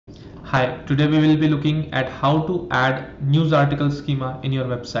Hi, today we will be looking at how to add news article schema in your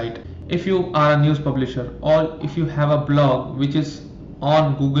website. If you are a news publisher or if you have a blog which is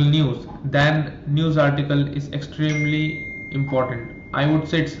on Google News, then news article is extremely important. I would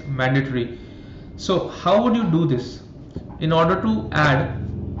say it's mandatory. So how would you do this? In order to add,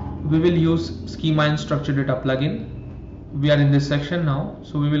 we will use schema and structured data plugin. We are in this section now,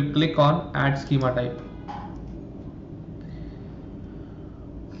 so we will click on add schema type.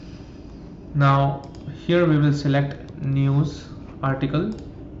 Now here we will select news article.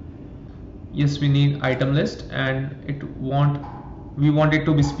 Yes, we need item list and we want it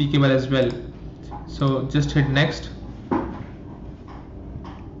to be speakable as well. So just hit next.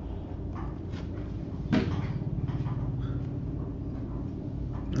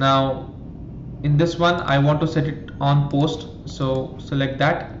 Now in this one I want to set it on post, so select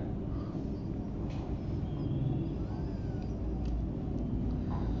that.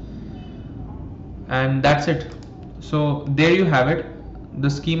 And that's it. So there you have it. The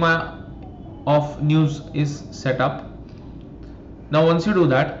schema of news is set up. Now once you do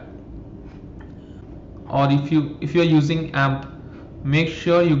that, or if you're using AMP, make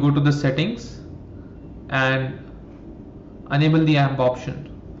sure you go to the settings and enable the AMP option.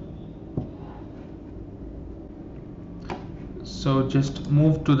 So just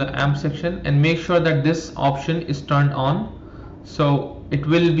move to the AMP section and make sure that this option is turned on, so it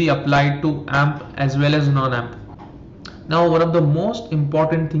will be applied to AMP as well as non-AMP. Now one of the most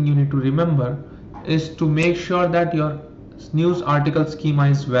important thing you need to remember is to make sure that your news article schema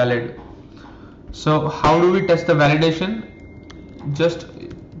is valid. So how do we test the validation? Just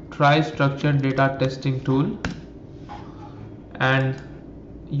try structured data testing tool and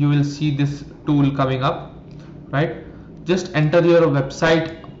you will see this tool coming up, right? Just enter your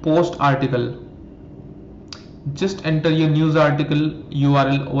website post article. Just enter your news article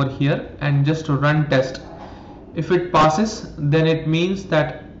URL over here and just run test. If it passes, then it means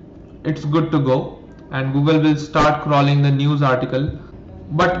that it's good to go and Google will start crawling the news article.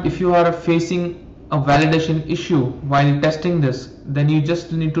 But if you are facing a validation issue while testing this, then you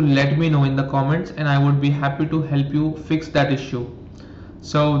just need to let me know in the comments and I would be happy to help you fix that issue.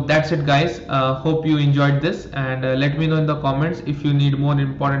 So that's it guys. Hope you enjoyed this and let me know in the comments if you need more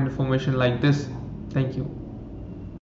important information like this. Thank you.